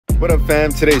What up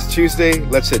fam, today's Tuesday,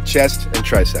 let's hit chest and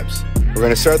triceps. We're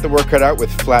going to start the workout out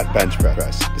with flat bench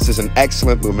press. This is an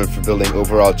excellent movement for building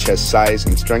overall chest size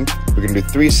and strength. We're going to do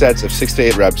 3 sets of 6 to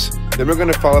 8 reps. Then we're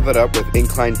going to follow that up with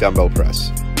incline dumbbell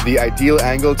press. The ideal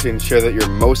angle to ensure that you're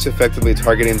most effectively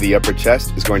targeting the upper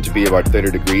chest is going to be about 30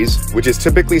 degrees, which is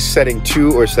typically setting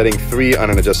 2 or setting 3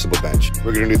 on an adjustable bench.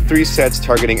 We're going to do 3 sets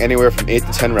targeting anywhere from 8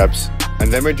 to 10 reps.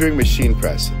 And then we're doing machine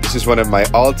press. This is one of my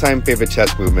all-time favorite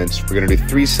chest movements. We're going to do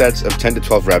 3 sets of 10 to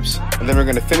 12 reps. And then we're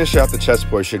going to finish off the chest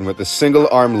portion with a single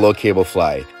arm low cable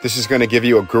fly. This is going to give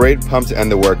you a great pump to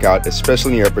end the workout,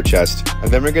 especially in your upper chest.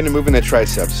 And then we're going to move into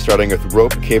triceps, starting with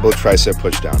rope cable tricep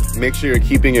pushdown. Make sure you're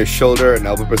keeping your shoulder and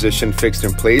elbow position fixed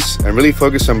in place and really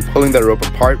focus on pulling that rope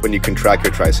apart when you contract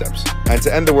your triceps. And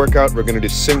to end the workout, we're going to do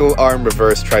single arm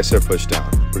reverse tricep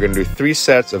pushdown. We're going to do 3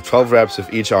 sets of 12 reps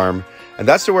of each arm. And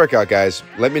that's the workout, guys.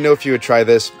 Let me know if you would try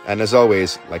this. And as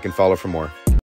always, like and follow for more.